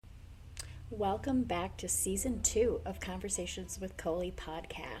Welcome back to Season 2 of Conversations with Colie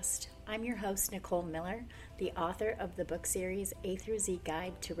podcast. I'm your host, Nicole Miller, the author of the book series A through Z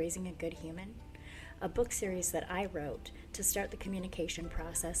Guide to Raising a Good Human, a book series that I wrote to start the communication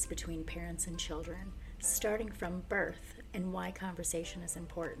process between parents and children, starting from birth and why conversation is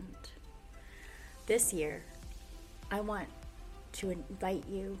important. This year, I want to invite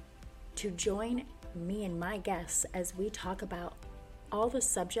you to join me and my guests as we talk about all the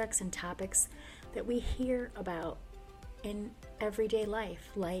subjects and topics that we hear about in everyday life,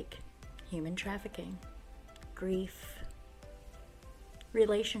 like human trafficking, grief,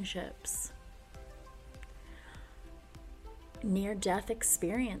 relationships, near-death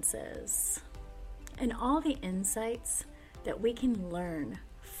experiences, and all the insights that we can learn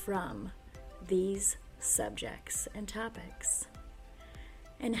from these subjects and topics,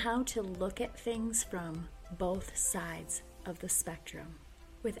 and how to look at things from both sides of the spectrum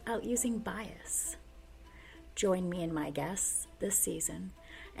without using bias. Join me and my guests this season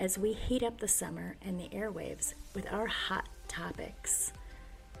as we heat up the summer and the airwaves with our hot topics,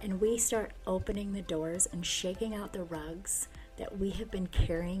 and we start opening the doors and shaking out the rugs that we have been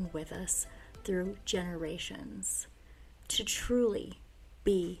carrying with us through generations to truly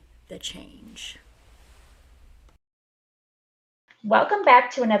be the change. Welcome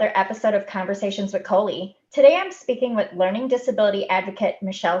back to another episode of Conversations with Colie. Today I'm speaking with learning disability advocate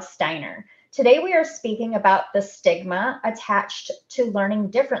Michelle Steiner. Today we are speaking about the stigma attached to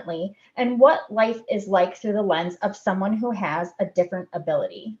learning differently and what life is like through the lens of someone who has a different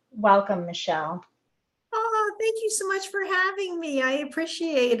ability. Welcome, Michelle. Oh, thank you so much for having me. I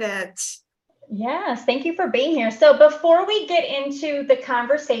appreciate it. Yes, thank you for being here. So before we get into the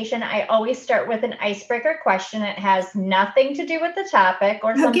conversation, I always start with an icebreaker question. It has nothing to do with the topic,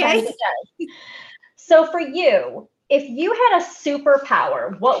 or sometimes it does. So for you, if you had a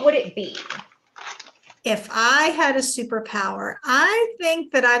superpower, what would it be? If I had a superpower, I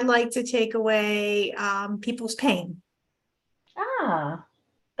think that I'd like to take away people's pain. Ah,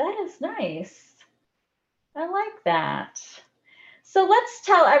 that is nice. I like that. So let's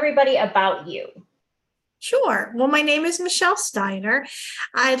tell everybody about you. Sure. Well, my name is Michelle Steiner.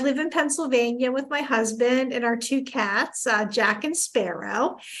 I live in Pennsylvania with my husband and our two cats, Jack and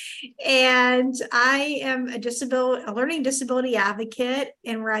Sparrow. And I am a learning disability advocate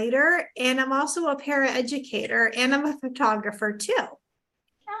and writer, and I'm also a paraeducator, and I'm a photographer too.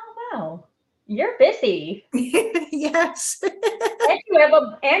 Oh, wow. You're busy. Yes. And you have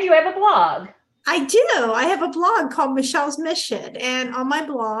a blog. I do. I have a blog called Michelle's Mission. And on my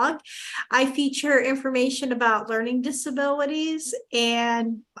blog, I feature information about learning disabilities.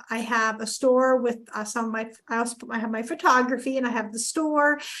 And I have a store with I have my photography, and I have the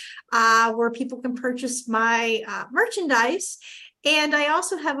store where people can purchase my merchandise. And I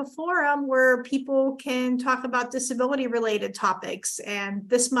also have a forum where people can talk about disability related topics. And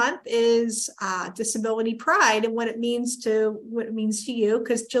this month is Disability Pride and what it means to you,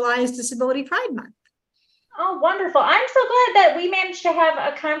 because July is Disability Pride Month. Oh, wonderful. I'm so glad that we managed to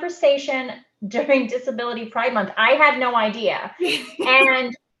have a conversation during Disability Pride Month. I had no idea.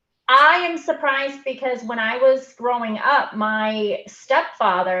 And I am surprised because when I was growing up, my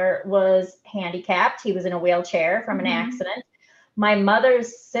stepfather was handicapped. He was in a wheelchair from an accident. My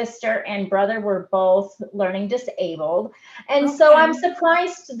mother's sister and brother were both learning disabled. And so I'm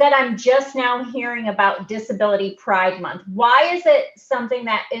surprised that I'm just now hearing about Disability Pride Month. Why is it something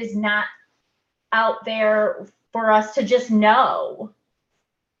that is not out there for us to just know?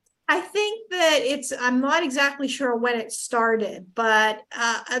 I think that I'm not exactly sure when it started, but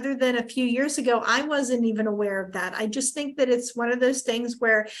other than a few years ago, I wasn't even aware of that. I just think that it's one of those things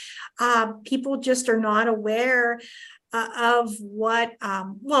where people just are not aware of what,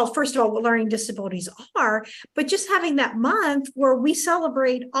 first of all, what learning disabilities are, but just having that month where we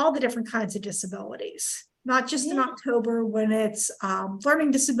celebrate all the different kinds of disabilities, not just in October when it's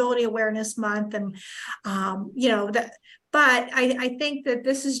Learning Disability Awareness Month. And, but I think that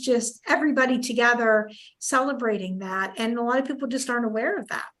this is just everybody together celebrating that. And a lot of people just aren't aware of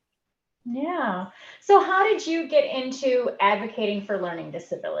that. Yeah. So how did you get into advocating for learning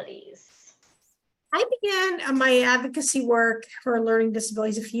disabilities? I began my advocacy work for learning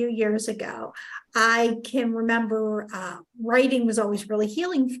disabilities a few years ago. I can remember writing was always really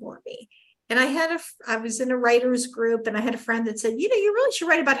healing for me. And I was in a writer's group, and I had a friend that said, you really should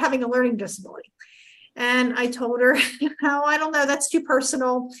write about having a learning disability. And I told her, I don't know, that's too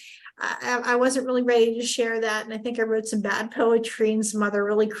personal. I wasn't really ready to share that. And I think I wrote some bad poetry and some other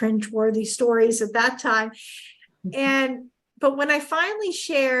really cringeworthy stories at that time. But when I finally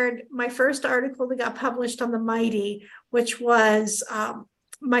shared my first article that got published on the Mighty, which was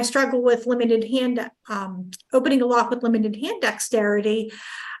my struggle with limited hand, opening a lock with limited hand dexterity,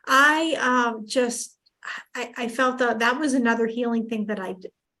 I felt that was another healing thing that I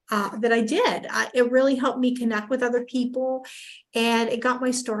did. It really helped me connect with other people, and it got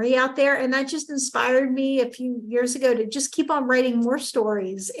my story out there. And that just inspired me a few years ago to just keep on writing more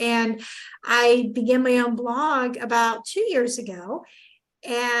stories. And I began my own blog about 2 years ago.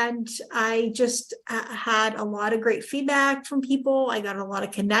 And I just had a lot of great feedback from people. I got a lot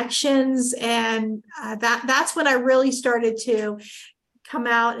of connections, and that's when I really started to come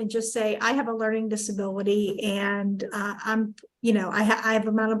out and just say, I have a learning disability, and I have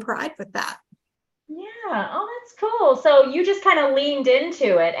amount of pride with that. Yeah. Oh, that's cool. So you just kind of leaned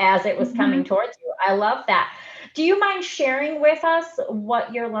into it as it was coming towards you. I love that. Do you mind sharing with us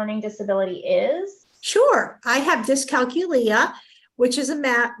what your learning disability is? Sure. I have dyscalculia, which is the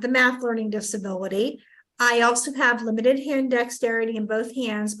math learning disability. I also have limited hand dexterity in both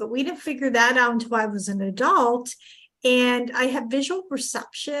hands, but we didn't figure that out until I was an adult. And I have visual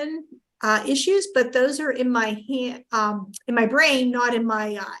perception issues, but those are in my hand, in my brain, not in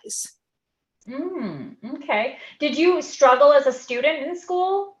my eyes. Okay. Did you struggle as a student in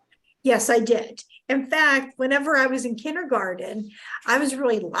school? Yes, I did. In fact, whenever I was in kindergarten, I was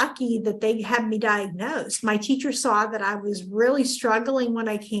really lucky that they had me diagnosed. My teacher saw that I was really struggling when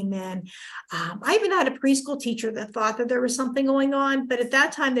I came in. I even had a preschool teacher that thought that there was something going on, but at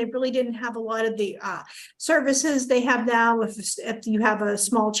that time, they really didn't have a lot of the services they have now if you have a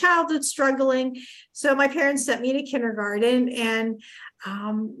small child that's struggling. So my parents sent me to kindergarten, and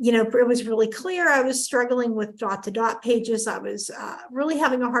it was really clear I was struggling with dot-to-dot pages. I was really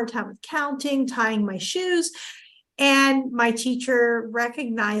having a hard time with counting, tying my shoes. And my teacher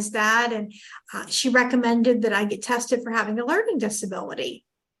recognized that, and she recommended that I get tested for having a learning disability.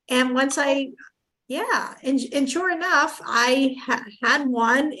 And once and sure enough, I had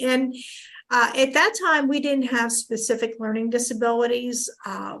one. And at that time, we didn't have specific learning disabilities.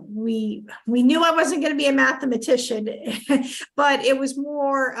 We knew I wasn't going to be a mathematician, but it was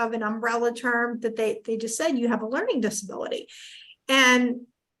more of an umbrella term that they just said, you have a learning disability. And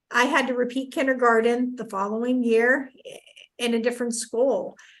I had to repeat kindergarten the following year in a different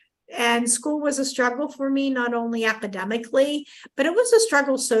school. And school was a struggle for me, not only academically, but it was a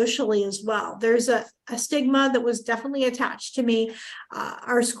struggle socially as well. There's a stigma that was definitely attached to me.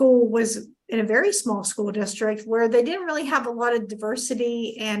 Our school was in a very small school district where they didn't really have a lot of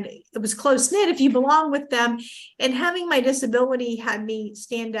diversity, and it was close-knit if you belong with them. And having my disability had me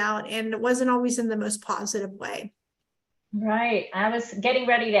stand out, and it wasn't always in the most positive way. Right. I was getting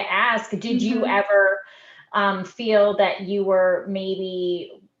ready to ask, did you ever feel that you were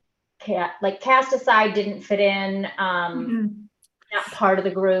maybe cast aside, didn't fit in, not part of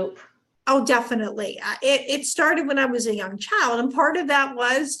the group? Oh, definitely. It started when I was a young child. And part of that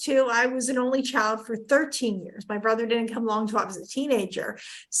was, too, I was an only child for 13 years. My brother didn't come along until I was a teenager.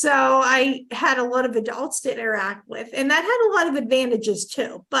 So I had a lot of adults to interact with. And that had a lot of advantages,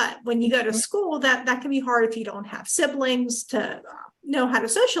 too. But when you go to school, that can be hard if you don't have siblings to know how to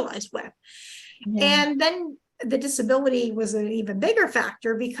socialize with. Yeah. And then the disability was an even bigger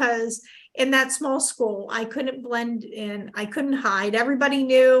factor, because in that small school, I couldn't blend in. I couldn't hide. Everybody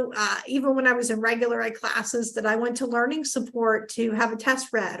knew, even when I was in regular ed classes, that I went to learning support to have a test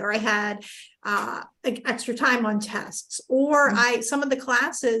read, or I had extra time on tests, or some of the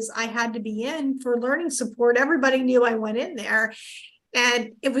classes I had to be in for learning support. Everybody knew I went in there.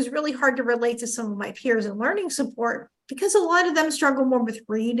 And it was really hard to relate to some of my peers in learning support, because a lot of them struggle more with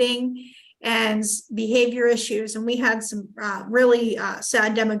reading and behavior issues. And we had some really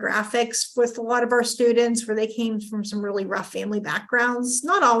sad demographics with a lot of our students, where they came from some really rough family backgrounds.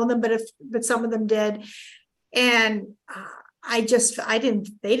 Not all of them, but some of them did. And they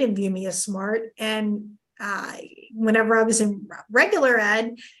didn't view me as smart. And whenever I was in regular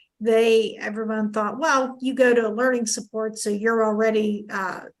ed, everyone thought, well, you go to learning support, so you're already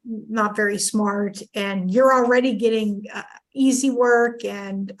not very smart, and you're already getting easy work,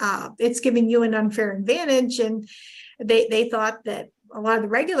 and it's giving you an unfair advantage. And they thought that a lot of the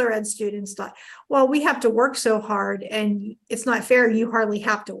regular ed students thought, well, we have to work so hard, and it's not fair. You hardly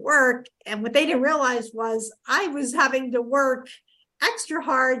have to work. And what they didn't realize was I was having to work extra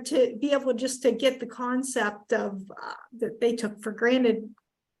hard to be able just to get the concept of that they took for granted.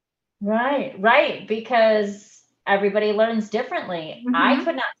 Right. Because everybody learns differently. I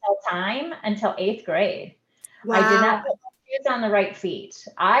could not tell time until 8th grade. Wow. I did not put my shoes on the right feet.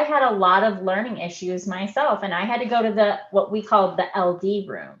 I had a lot of learning issues myself, and I had to go to what we called the LD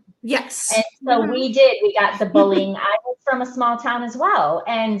room. Yes. And so we got the bullying. I was from a small town as well.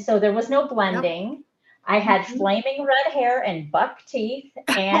 And so there was no blending. I had Mhm. flaming red hair and buck teeth,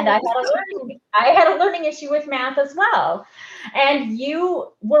 and I had a learning issue with math as well. And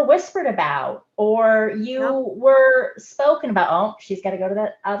you were whispered about, or Yep. you were spoken about. Oh, she's got to go to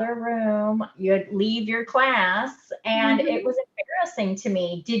that other room. You'd leave your class, and it Mhm. was embarrassing to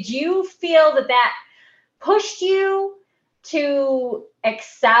me. Did you feel that that pushed you to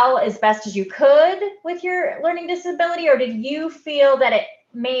excel as best as you could with your learning disability, or did you feel that it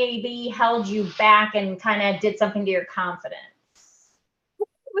maybe held you back and kind of did something to your confidence? It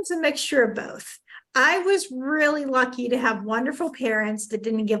was a mixture of both. I was really lucky to have wonderful parents that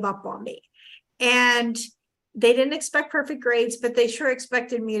didn't give up on me. And they didn't expect perfect grades, but they sure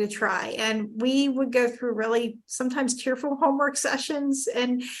expected me to try. And we would go through really sometimes tearful homework sessions,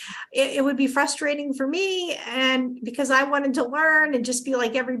 and it would be frustrating for me. And because I wanted to learn and just be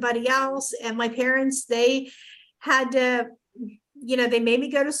like everybody else, and my parents, they had to, they made me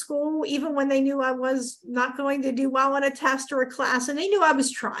go to school even when they knew I was not going to do well on a test or a class, and they knew I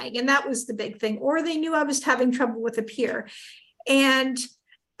was trying, and that was the big thing. Or they knew I was having trouble with a peer. And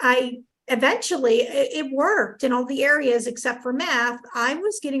I eventually it worked in all the areas except for math. I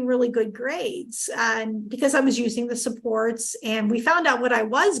was getting really good grades, and because I was using the supports, and we found out what I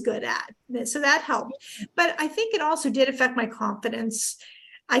was good at, so that helped. But I think it also did affect my confidence.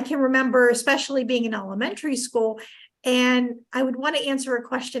 I can remember, especially being in elementary school, and I would want to answer a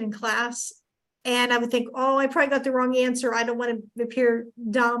question in class, and I would think, oh, I probably got the wrong answer, I don't want to appear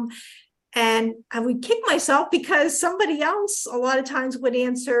dumb. And I would kick myself because somebody else a lot of times would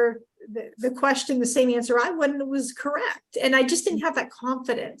answer the question, the same answer I would, and it was correct. And I just didn't have that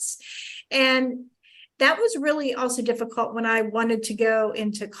confidence. And that was really also difficult when I wanted to go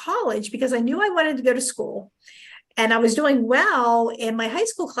into college, because I knew I wanted to go to school. And I was doing well in my high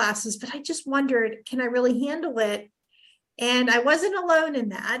school classes, but I just wondered, can I really handle it? And I wasn't alone in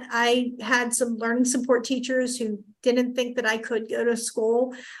that. I had some learning support teachers who didn't think that I could go to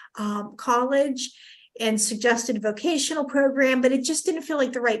school, college, and suggested a vocational program, but it just didn't feel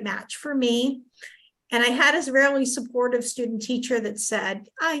like the right match for me. And I had a really supportive student teacher that said,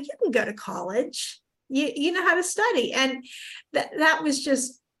 you can go to college. You know how to study. And that was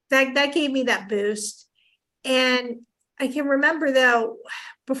just, that gave me that boost. And I can remember, though,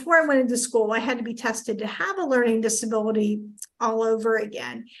 before I went into school, I had to be tested to have a learning disability all over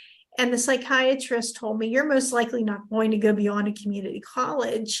again. And the psychiatrist told me, you're most likely not going to go beyond a community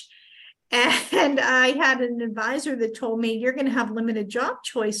college. And I had an advisor that told me, you're going to have limited job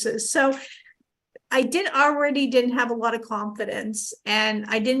choices. So I didn't have a lot of confidence, and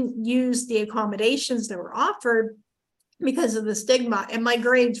I didn't use the accommodations that were offered because of the stigma, and my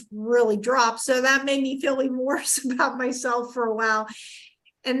grades really dropped. So that made me feel even worse about myself for a while.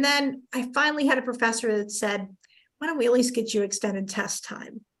 And then I finally had a professor that said, why don't we at least get you extended test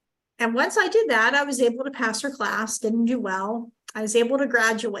time? And once I did that, I was able to pass her class, didn't do well. I was able to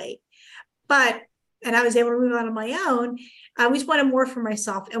graduate, and I was able to move on my own. I always wanted more for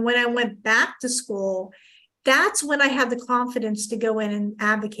myself. And when I went back to school, that's when I had the confidence to go in and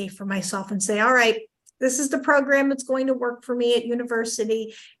advocate for myself and say, all right, this is the program that's going to work for me at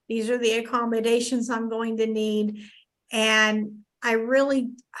university. These are the accommodations I'm going to need. And I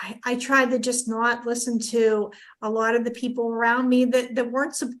tried to just not listen to a lot of the people around me that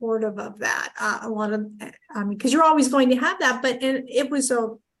weren't supportive of that. Because you're always going to have that, but it was a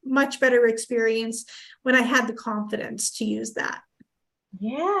much better experience when I had the confidence to use that.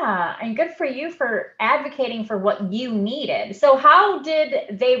 Yeah, and good for you for advocating for what you needed. So, how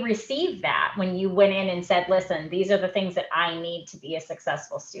did they receive that when you went in and said, listen, these are the things that I need to be a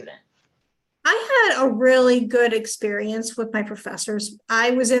successful student? I had a really good experience with my professors. I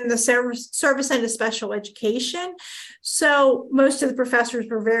was in the service end of special education. So most of the professors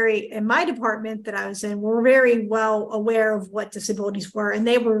in my department that I was in, were very well aware of what disabilities were, and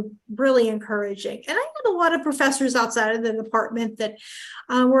they were really encouraging. And I had a lot of professors outside of the department that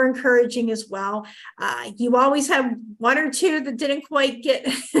were encouraging as well. You always have one or two that didn't quite get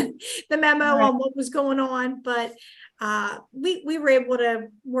the memo on what was going on, but we were able to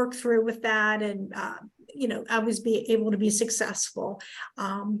work through with that, and I was able to be successful.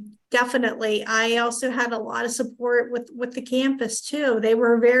 Definitely, I also had a lot of support with the campus too. They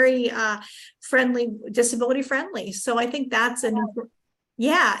were very friendly, disability friendly. So I think that's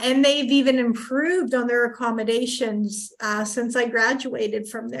yeah, and they've even improved on their accommodations since I graduated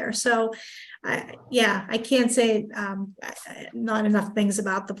from there. So I can't say not enough things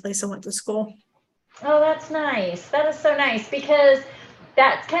about the place I went to school. Oh, that's nice. That is so nice, because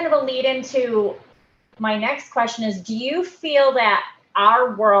that's kind of a lead into my next question is, do you feel that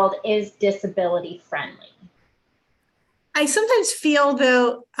our world is disability friendly? I sometimes feel,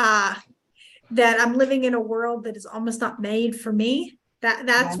 though, that I'm living in a world that is almost not made for me.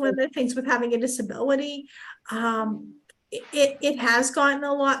 That's one of the things with having a disability. It has gotten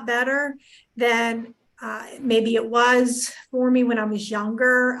a lot better than maybe it was for me when I was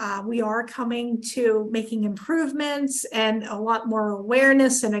younger. We are coming to making improvements and a lot more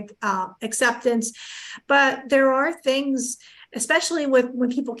awareness and acceptance. But there are things, especially when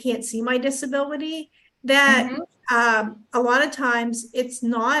people can't see my disability, that a lot of times it's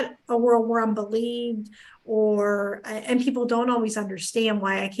not a world where I'm believed, and people don't always understand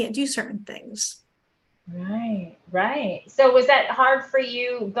why I can't do certain things. Right, right. So was that hard for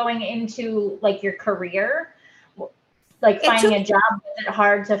you going into like your career? Like finding a job, was it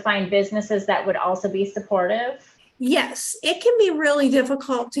hard to find businesses that would also be supportive? Yes, it can be really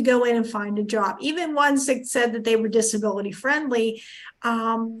difficult to go in and find a job. Even ones that said that they were disability friendly,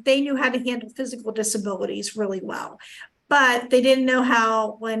 they knew how to handle physical disabilities really well. But they didn't know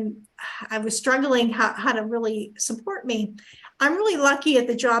how, when I was struggling, how to really support me. I'm really lucky at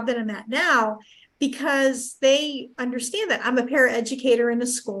the job that I'm at now because they understand that I'm a paraeducator in a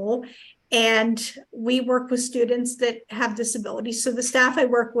school and we work with students that have disabilities. So the staff I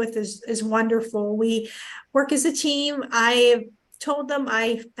work with is wonderful. We work as a team. I told them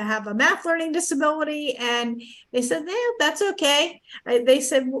I have a math learning disability, and they said, yeah, that's okay. They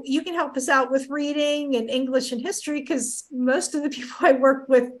said, well, you can help us out with reading and English and history, because most of the people I work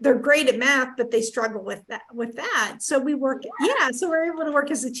with, they're great at math, but they struggle with that. So we work, so we're able to work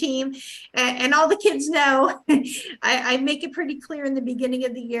as a team. And all the kids know, I make it pretty clear in the beginning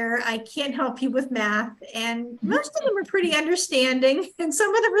of the year, I can't help you with math. And most of them are pretty understanding. And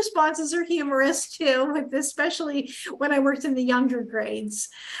some of the responses are humorous too, especially when I worked in the younger grades.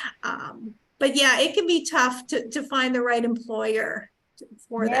 But yeah, it can be tough to find the right employer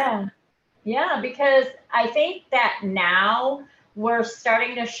for that. Yeah, because I think that now we're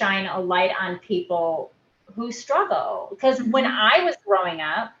starting to shine a light on people who struggle. Because when I was growing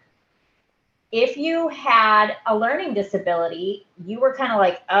up, if you had a learning disability, you were kind of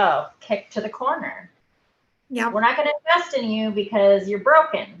like, oh, kicked to the corner. Yeah. We're not going to invest in you because you're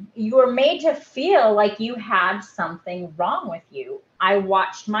broken. You were made to feel like you had something wrong with you. I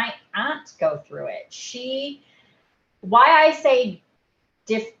watched my aunt go through it. Why I say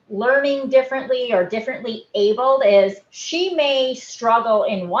learning differently or differently abled is she may struggle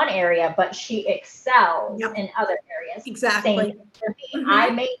in one area, but she excels in other areas. Exactly. For me, I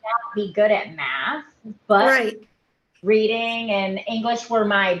may not be good at math, but reading and English were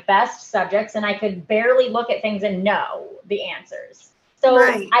my best subjects, and I could barely look at things and know the answers. So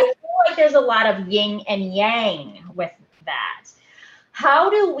I feel like there's a lot of yin and yang with that. How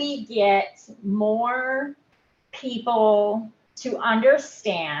do we get more people to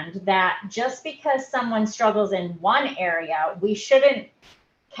understand that just because someone struggles in one area, we shouldn't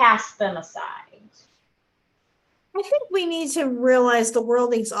cast them aside? I think we need to realize the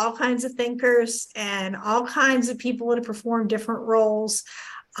world needs all kinds of thinkers and all kinds of people to perform different roles.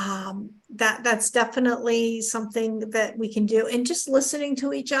 That's definitely something that we can do, and just listening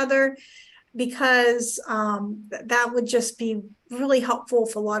to each other, because that would just be really helpful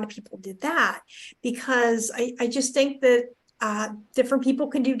if a lot of people did that, because I just think that different people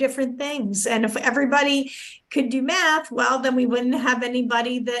can do different things. And if everybody could do math, well, then we wouldn't have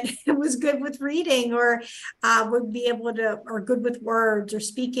anybody that was good with reading or would be able to, or good with words or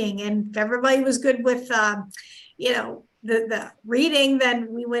speaking. And if everybody was good with, the reading,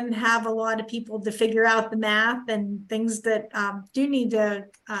 then we wouldn't have a lot of people to figure out the math and things that do need to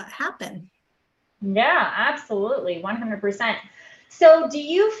happen. Yeah, absolutely. 100%. So do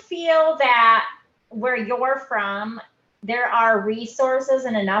you feel that where you're from, there are resources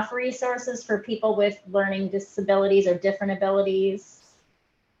and enough resources for people with learning disabilities or different abilities?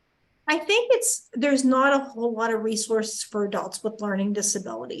 I think there's not a whole lot of resources for adults with learning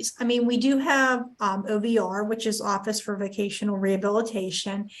disabilities. I mean, we do have OVR, which is Office for Vocational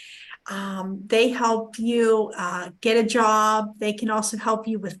Rehabilitation. They help you get a job. They can also help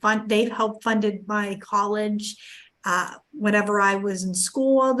you with they've helped funded my college whenever I was in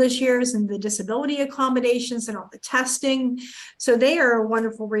school all those years, and the disability accommodations and all the testing. So they are a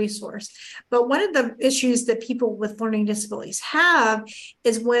wonderful resource. But one of the issues that people with learning disabilities have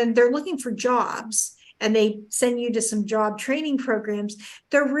is when they're looking for jobs and they send you to some job training programs,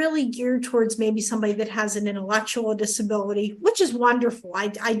 they're really geared towards maybe somebody that has an intellectual disability, which is wonderful.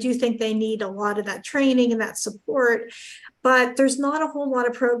 I do think they need a lot of that training and that support, but there's not a whole lot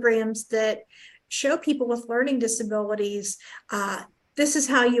of programs that show people with learning disabilities, this is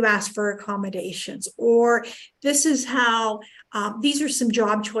how you ask for accommodations, or this is how, these are some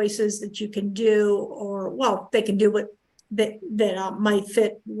job choices that you can do, or, well, they can do what that might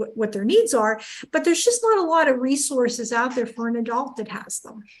fit what their needs are, but there's just not a lot of resources out there for an adult that has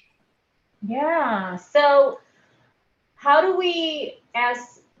them. Yeah. So how do we,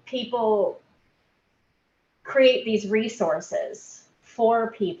 as people, create these resources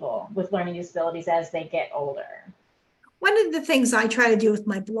for people with learning disabilities as they get older? One of the things I try to do with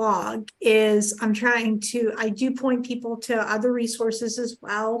my blog is I do point people to other resources as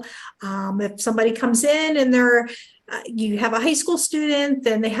well. If somebody comes in and you have a high school student,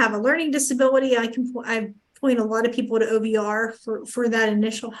 then they have a learning disability, I point a lot of people to OVR for that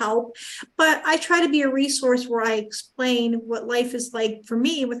initial help. But I try to be a resource where I explain what life is like for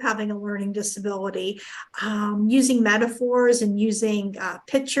me with having a learning disability, using metaphors and using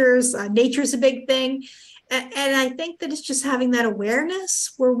pictures. Nature's a big thing. And I think that it's just having that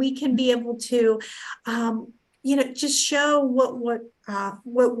awareness where we can be able to, just show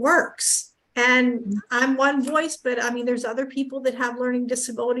what works. And I'm one voice, but I mean, there's other people that have learning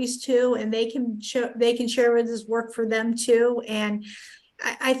disabilities too, and they can share what has worked for them too. And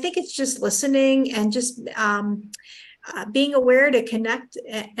I think it's just listening and just being aware to connect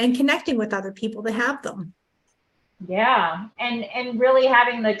and connecting with other people that have them. Yeah, and really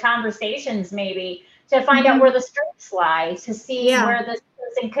having the conversations maybe to find out where the strengths lie, to see where this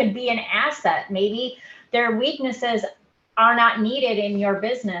person could be an asset. Maybe their weaknesses are not needed in your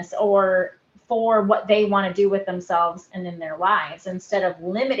business or for what they want to do with themselves and in their lives, instead of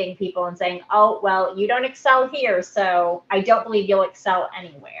limiting people and saying, oh, well, you don't excel here, so I don't believe you'll excel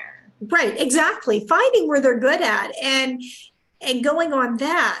anywhere. Right, exactly. Finding where they're good at and going on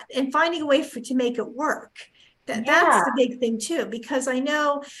that and finding a way to make it work. That's the big thing too, because I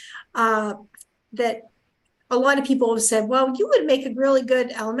know that a lot of people have said, well, you would make a really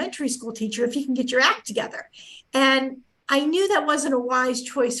good elementary school teacher if you can get your act together. And I knew that wasn't a wise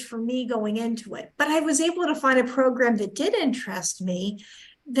choice for me going into it, but I was able to find a program that did interest me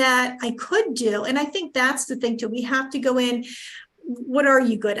that I could do. And I think that's the thing too. We have to go in, what are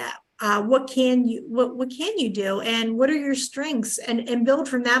you good at? What can you do? And what are your strengths? And build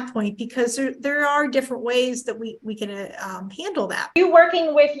from that point, because there are different ways that we can handle that. You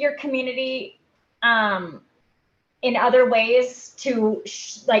working with your community in other ways to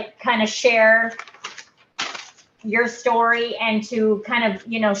kind of share your story and to kind of,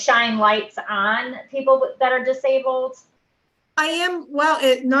 shine lights on people that are disabled? I am, well,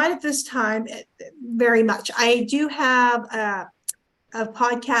 not at this time very much. I do have a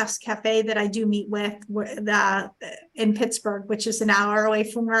podcast cafe that I do meet with in Pittsburgh, which is an hour away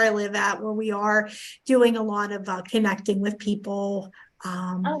from where I live at, where we are doing a lot of connecting with people.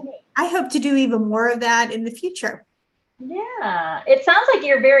 I hope to do even more of that in the future. Yeah, it sounds like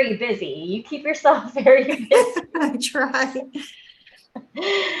you're very busy. You keep yourself very busy. I try.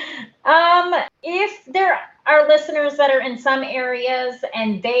 If there are listeners that are in some areas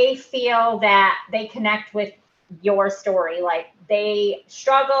and they feel that they connect with your story, like they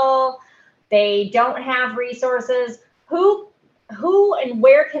struggle, they don't have resources, who and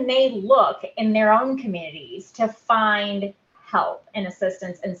where can they look in their own communities to find help and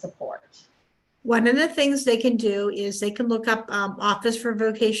assistance and support? One of the things they can do is they can look up Office for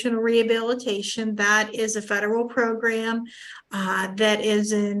Vocational Rehabilitation. That is a federal program that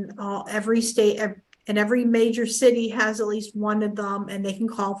is in every state, and every major city has at least one of them, and they can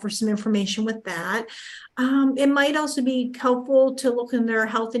call for some information with that. It might also be helpful to look in their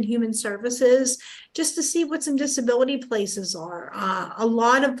Health and Human Services just to see what some disability places are. A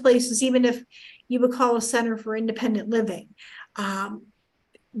lot of places, even if you would call a Center for Independent Living,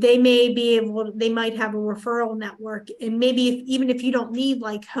 they might have a referral network, and maybe even if you don't need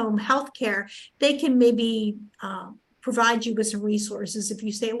like home health care, they can maybe provide you with some resources. If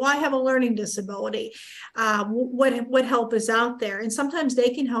you say, well, I have a learning disability, what help is out there? And sometimes they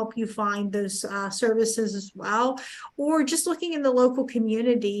can help you find those services as well, or just looking in the local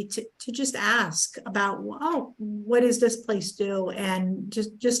community to just ask about, well, what does this place do? And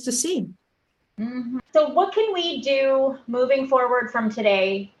just to see. Mm-hmm. So what can we do moving forward from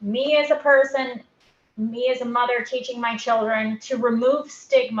today, me as a person, me as a mother teaching my children, to remove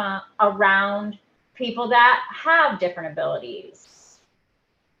stigma around people that have different abilities?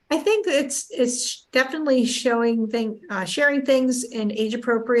 I think it's definitely sharing things in age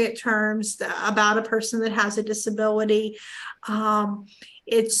appropriate terms about a person that has a disability.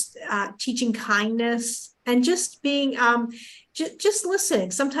 It's teaching kindness and just being just listening.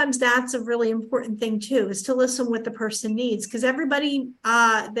 Sometimes that's a really important thing too, is to listen what the person needs, because everybody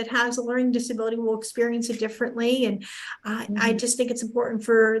that has a learning disability will experience it differently, and I just think it's important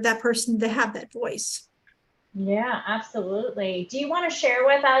for that person to have that voice. Yeah, absolutely. Do you want to share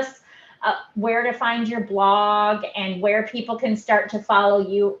with us where to find your blog and where people can start to follow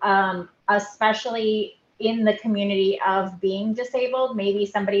you, especially in the community of being disabled. Maybe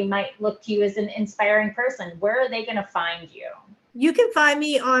somebody might look to you as an inspiring person. Where are they going to find you? You can find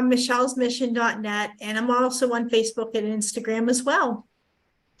me on michellesmission.net, and I'm also on Facebook and Instagram as well.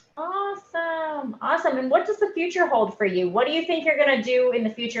 Awesome. Awesome. And what does the future hold for you? What do you think you're going to do in the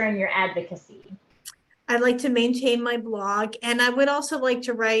future in your advocacy? I'd like to maintain my blog, and I would also like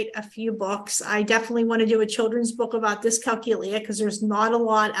to write a few books. I definitely want to do a children's book about dyscalculia because there's not a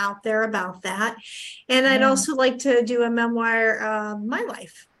lot out there about that. And I'd also like to do a memoir of my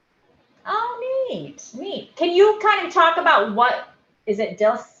life. Oh, neat, neat. Can you kind of talk about what is it,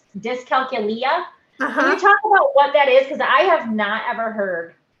 dyscalculia? Can you talk about what that is? Because I have not ever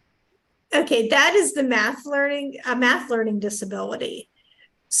heard. Okay, that is the math learning disability.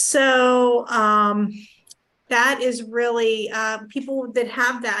 So that is really, people that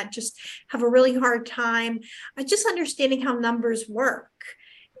have that just have a really hard time just understanding how numbers work.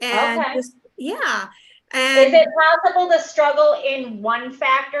 And just, yeah. And is it possible to struggle in one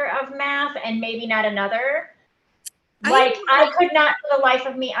factor of math and maybe not another? Like, I could not for the life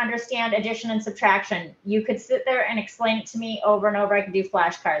of me understand addition and subtraction. You could sit there and explain it to me over and over. I could do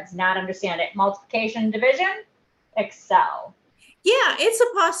flashcards, not understand it. Multiplication, division, excel. Yeah, it's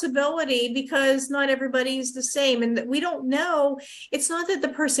a possibility because not everybody's the same. And we don't know. It's not that the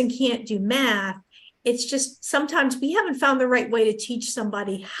person can't do math. It's just sometimes we haven't found the right way to teach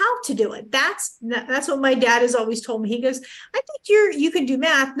somebody how to do it. That's what my dad has always told me. He goes, I think you can do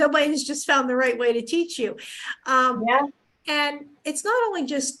math. Nobody's just found the right way to teach you. And it's not only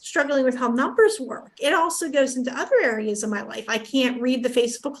just struggling with how numbers work. It also goes into other areas of my life. I can't read the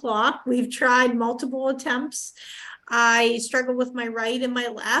face of a clock. We've tried multiple attempts. I struggle with my right and my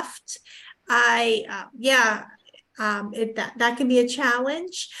left. That can be a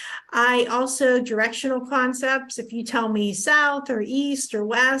challenge. I also directional concepts. If you tell me south or east or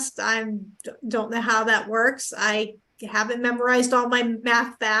west, I don't know how that works. I haven't memorized all my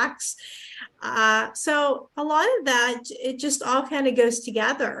math facts. So a lot of that, it just all kind of goes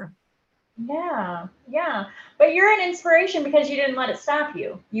together. Yeah. But you're an inspiration because you didn't let it stop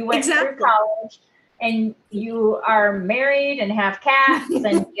you. You went through college. And you are married and have cats and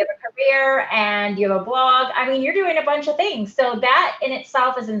you have a career and you have a blog. I mean, you're doing a bunch of things. So that in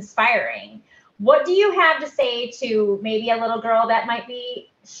itself is inspiring. What do you have to say to maybe a little girl that might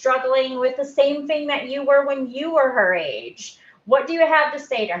be struggling with the same thing that you were when you were her age? What do you have to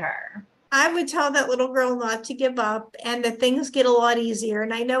say to her? I would tell that little girl not to give up and that things get a lot easier.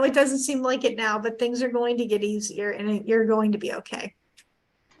 And I know it doesn't seem like it now, but things are going to get easier and you're going to be okay.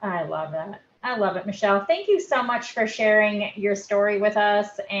 I love that. I love it, Michelle. Thank you so much for sharing your story with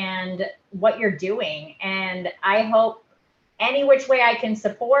us and what you're doing. And I hope any which way I can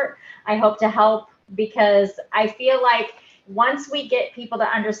support, I hope to help, because I feel like once we get people to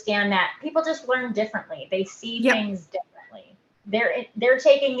understand that people just learn differently. They see things differently. They're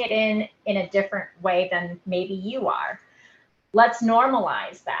taking it in a different way than maybe you are. Let's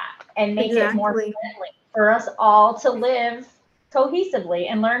normalize that and make it more friendly for us all to live cohesively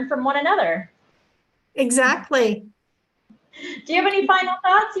and learn from one another. Exactly. Do you have any final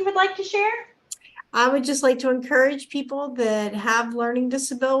thoughts you would like to share? I would just like to encourage people that have learning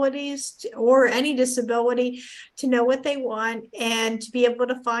disabilities or any disability to know what they want and to be able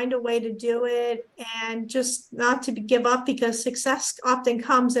to find a way to do it and just not to give up, because success often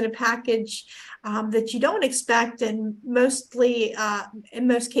comes in a package that you don't expect, and mostly in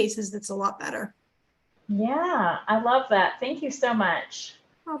most cases that's a lot better. Yeah, I love that. Thank you so much.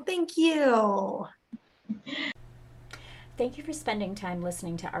 Oh, thank you. Thank you for spending time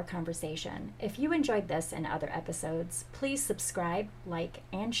listening to our conversation. If you enjoyed this and other episodes, please subscribe, like,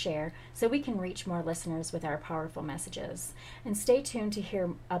 and share so we can reach more listeners with our powerful messages. And stay tuned to hear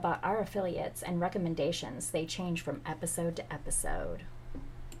about our affiliates and recommendations. They change from episode to episode.